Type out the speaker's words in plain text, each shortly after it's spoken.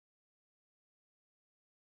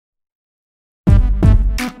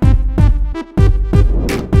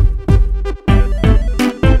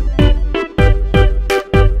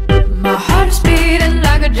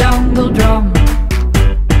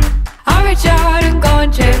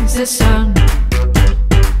towards the sun,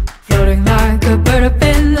 floating like a bird up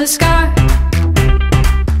in the sky,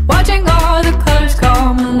 watching all the colors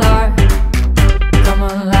come alive, come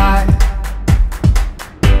alive.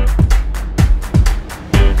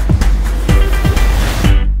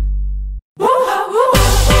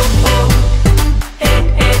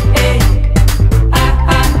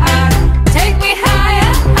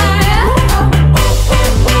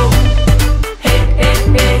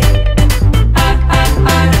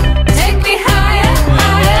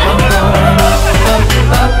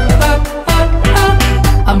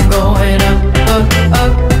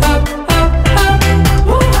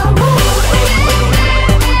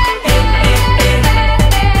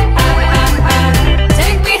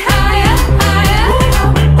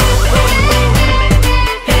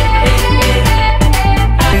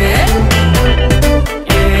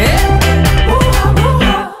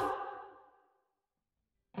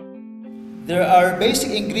 There are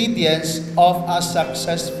basic ingredients of a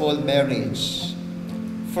successful marriage.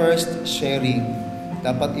 First, sharing.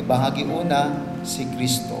 Dapat ibahagi una si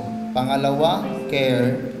Kristo. Pangalawa,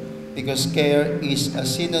 care, because care is a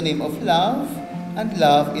synonym of love, and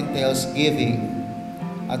love entails giving.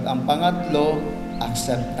 At ang pangatlo,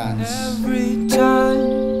 acceptance. Every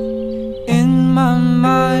time in my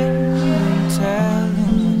mind I'm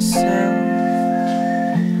telling myself,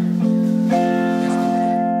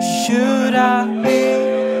 should I be?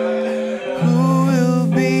 Who will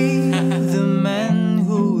be the man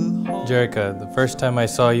who will hold? Jerica, the first time I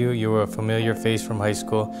saw you, you were a familiar face from high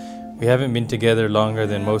school. We haven't been together longer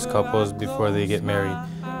than most couples before they get married.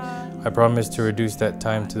 I promise to reduce that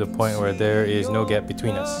time to the point where there is no gap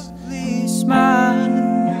between us. Please smile,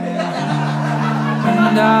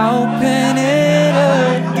 and I'll open it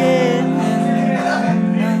again,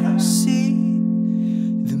 and I'll see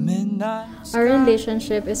the midnight. Our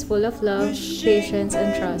relationship is full of love, patience,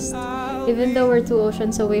 and trust. Even though we're two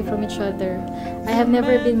oceans away from each other, I have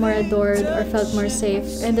never been more adored or felt more safe,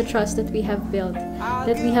 and the trust that we have built,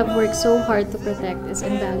 that we have worked so hard to protect, is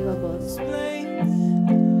invaluable.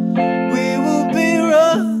 We will be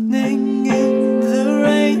running in the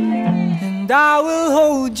rain, and I will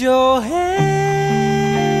hold your hand.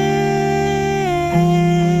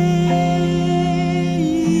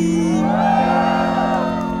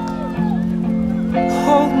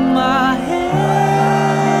 Hold my hand.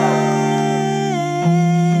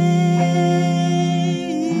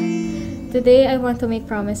 Today, I want to make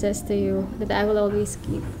promises to you that I will always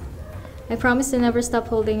keep. I promise to never stop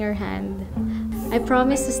holding your hand. I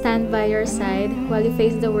promise to stand by your side while you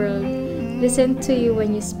face the world, listen to you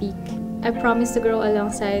when you speak. I promise to grow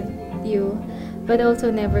alongside you, but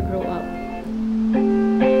also never grow up.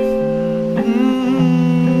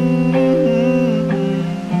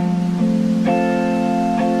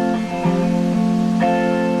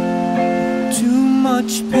 Too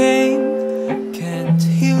much pain can't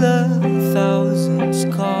heal 1,000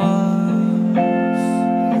 scars.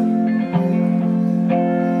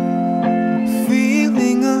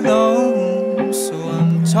 Feeling alone, so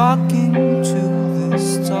I'm talking to the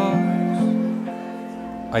stars.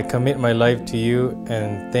 I commit my life to you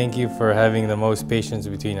and thank you for having the most patience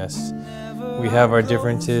between us. We have our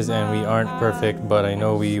differences and we aren't perfect, but I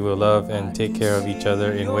know we will love and take care of each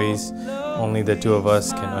other in ways only the two of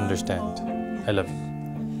us can understand. I love you.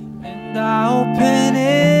 And I open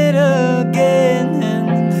it again,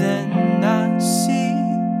 and then I see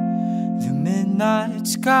the midnight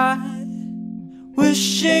sky,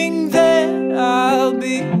 wishing that I'll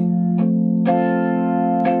be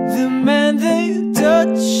the man that you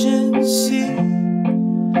touch and see.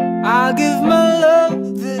 I'll give my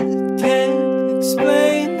love that can't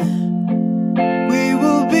explain. We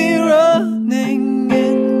will be running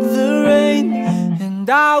in the rain, and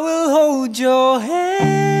I will hold your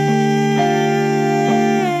hand.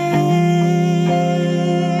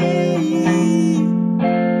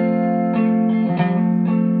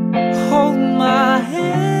 Hold my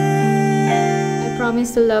hand. I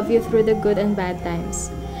promise to love you through the good and bad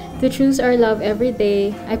times. To choose our love every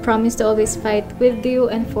day, I promise to always fight with you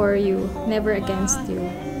and for you, never against you.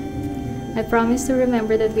 I promise to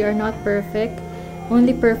remember that we are not perfect,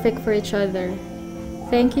 only perfect for each other.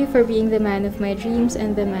 Thank you for being the man of my dreams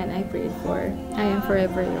and the man I prayed for. I am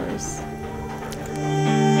forever yours.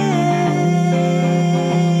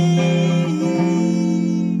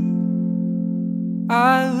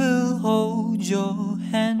 I will hold your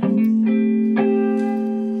hand.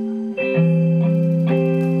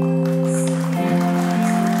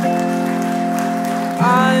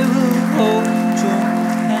 I will hold